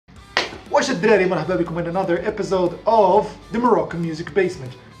الدراري مرحبا بكم in another episode of the Moroccan Music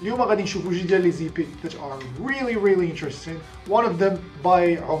Basement. اليوم غادي نشوفوا جوج ديال لي زيبي that are really interesting. One of them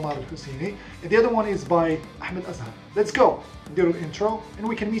by Omar al-Husseini and the other one is by Ahmed Azhar. Let's go. نديروا الانترو and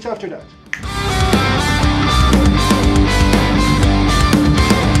we can meet after that.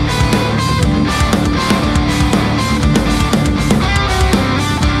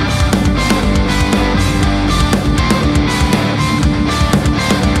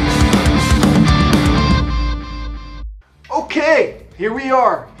 Okay, here we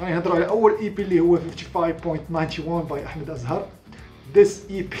are. غادي نهضروا على أول EP اللي هو 55.91 by Ahmed Azhar. This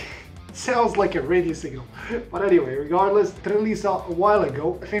EP sounds like a radio signal. But anyway, regardless, تريليسا a while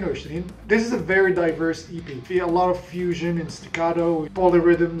ago, 2020. This is a very diverse EP. فيه a lot of fusion and staccato,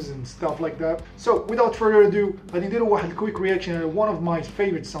 polyrhythms and stuff like that. So without further ado, غادي نديروا واحد quick reaction on one of my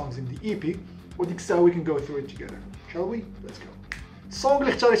favorite songs in the EP. وديك الساعة we can go through it together. Shall we? Let's go. السونغ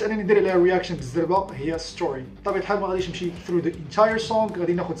اللي اختاريت انني ندير عليها رياكشن بالزربه هي ستوري. بطبيعه الحال ما غاديش نمشي through the entire song،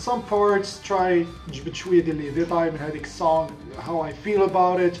 غادي ناخذ some parts try نجبد شويه ديال لي ديتاي من هذيك السونغ، how I feel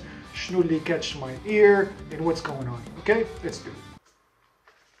about it، شنو اللي catch my ear and what's going on. Okay, let's do it.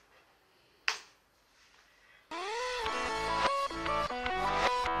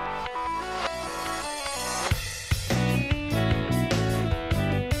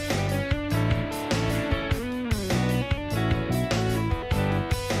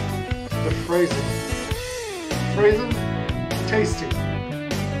 Phrasing, tasty.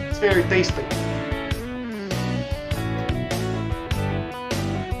 It's very tasty.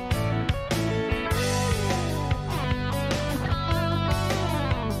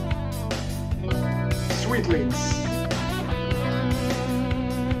 Sweet leads.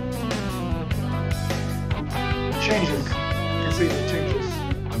 Changes. You can see the changes.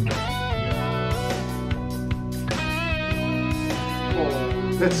 Oh,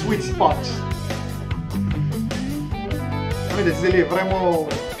 that sweet spot. It's really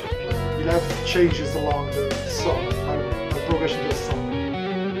vraiment, you'll have changes along the song, the progression of the song.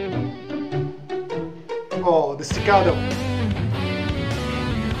 Oh, the staccato.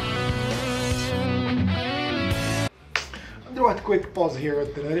 ندير واحد quick pause here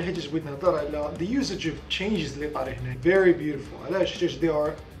الدراري حيت بغيت نهضر على the usage of changes اللي طاري هنا. Very beautiful. علاش؟ حيت they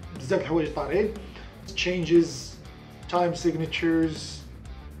are بزاف الحوايج طارين. Changes, time signatures,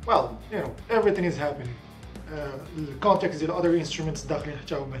 well, you know, everything is happening. الكونتكست ديال other instruments داخلين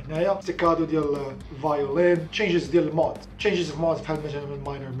حتى هما هنايا، staccato ديال violin، changes ديال المود، changes of mods بحال مثلا من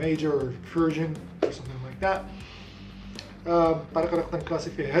minor major or fusion or something like that. الطريقة اللي نقدر نكلاسي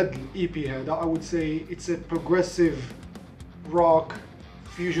فيها هاد ال EP هذا I would say it's a progressive rock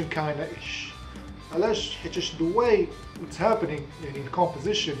fusion kinda-ish. علاش؟ حيتاش the way it's happening يعني the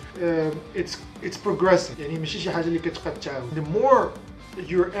composition it's progressive يعني ماشي شي حاجة اللي كتبقى تعاود. The more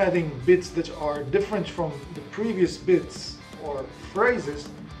you're adding bits that are different from the previous bits or phrases,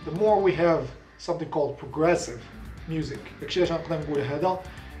 the more we have something called progressive music.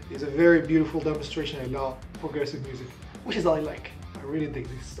 Is a very beautiful demonstration of progressive music, which is I like. I really dig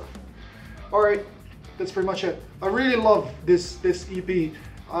this stuff. Alright, that's pretty much it. I really love this EP.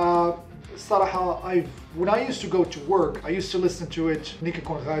 الصراحة when I used to go to work, I used to listen to it ملي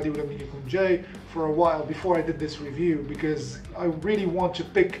كنكون غادي ولا ملي كنكون جاي for a while before I did this review because I really want to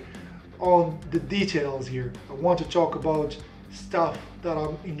pick on the details here. I want to talk about stuff that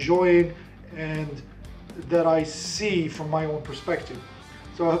I'm enjoying and that I see from my own perspective.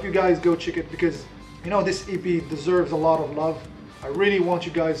 So I hope you guys go check it because you know this EP deserves a lot of love. I really want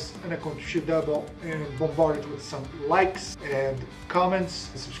you guys and bombard it with some likes and comments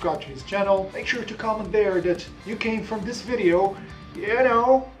and subscribe to his channel. Make sure to comment there that you came from this video. You know,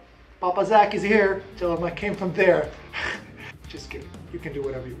 Papa Zack is here. Tell him I came from there. Just kidding. You can do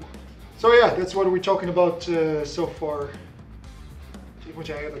whatever you want. So yeah, that's what we're talking about so far.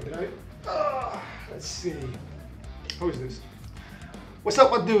 Let's see. Who is this? What's up,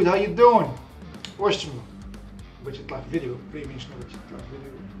 my dude? How you doing? Where's you? Budget live video.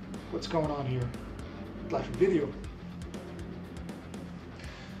 What's going on here? Live video.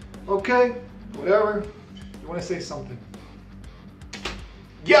 Okay, whatever. You want to say something?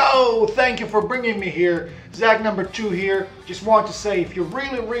 Yo, thank you for bringing me here. Zack number 2 here. Just want to say if you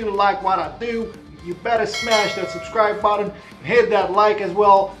really like what I do, you better smash that subscribe button and hit that like as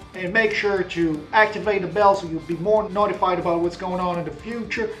well, and make sure to activate the bell so you'll be more notified about what's going on in the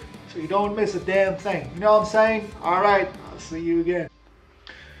future. So you don't miss a damn thing. You know what I'm saying? Alright, I'll see you again.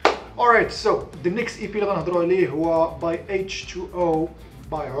 Alright, so the next EP اللي غنهضروا عليه هو by H2O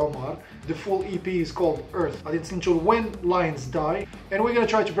by Omar. The full EP is called Earth. غادي نسمعوا When Lions Die and we're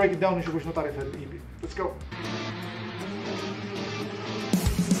gonna try to break it down ونشوفوا شنو طاري في هذا ال EP. Let's go.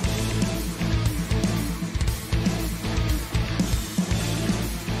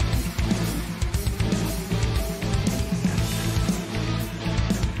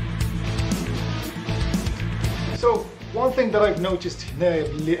 thing that I've noticed هنا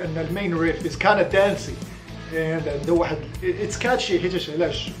اللي ان المين riff is kind of dancey and the واحد it's catchy حيتاش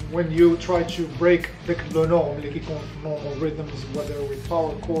علاش when you try to break داك لو نورم اللي كيكون في normal rhythms whether with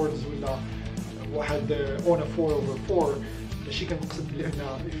power chords ولا واحد on a 4/4 ماشي كنقصد بان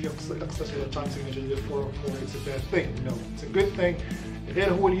if you قصت على time signature 4/4 it's a bad thing. No, it's a good thing.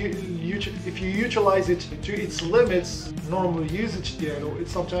 غير هو if you utilize it to its limits normal usage ديالو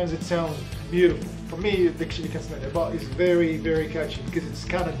sometimes it sounds beautiful. For me داكشي اللي كنسمع دابا is very catchy because it's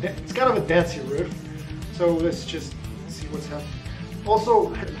kind of a dancey riff. So let's just see what's happening.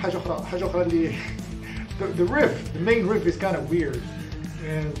 Also حاجة أخرى اللي the riff, the main riff is kind of weird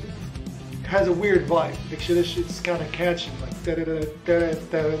and has a weird vibe. It's kind of catchy, like da da da da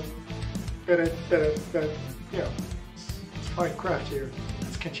da da da da da. Yeah, it's fine craft here.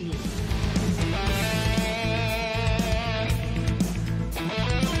 Let's continue.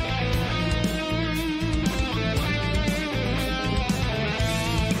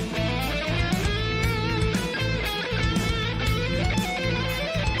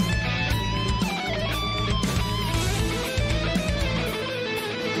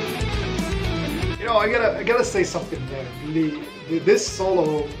 I gotta say something there. This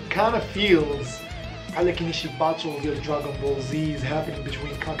solo kind of feels like شي battle ديال Dragon Ball Z is happening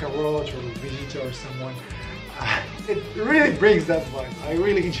between Kakarot or Vegeta or someone. It really brings that vibe. I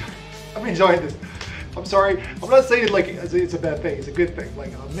really enjoy it. I'm enjoying this. I'm sorry. I'm not saying it like it's a bad thing. It's a good thing.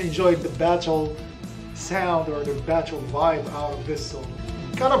 Like I'm enjoying the battle sound or the battle vibe out of this solo.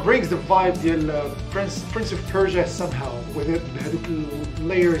 Kind of brings the vibe ديال Prince of Persia somehow with it هذوك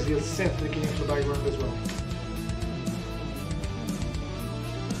layers ديال synth اللي كاينين في the background as well.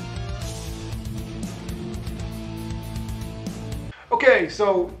 Okay,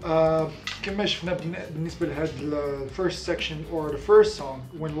 so كما شفنا بالنسبة لهاد the first section or the first song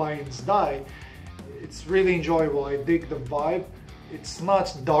When Lions Die, it's really enjoyable. I dig the vibe. It's not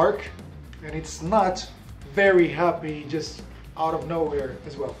dark and it's not very happy just out of nowhere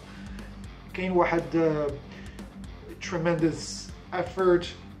as well. كاين واحد tremendous effort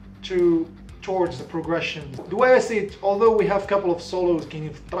towards the progression. The way I see it, although we have a couple of solos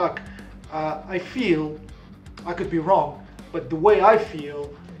كاينين في التراك, I feel, I could be wrong, but the way I feel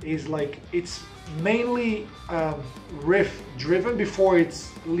is like it's mainly riff driven before it's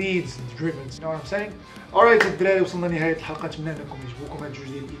leads driven. You know what I'm saying? Alright الدراري وصلنا لنهاية الحلقة. نتمنى انكم يعجبوكم هاد جوج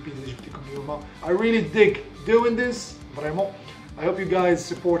ديال الايبيز اللي جبت لكم اليوم. I really dig doing this. Vraiment. I hope you guys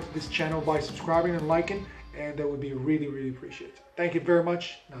support this channel by subscribing and liking, and that would be really appreciated. Thank you very much,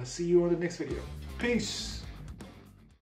 and I'll see you on the next video. Peace!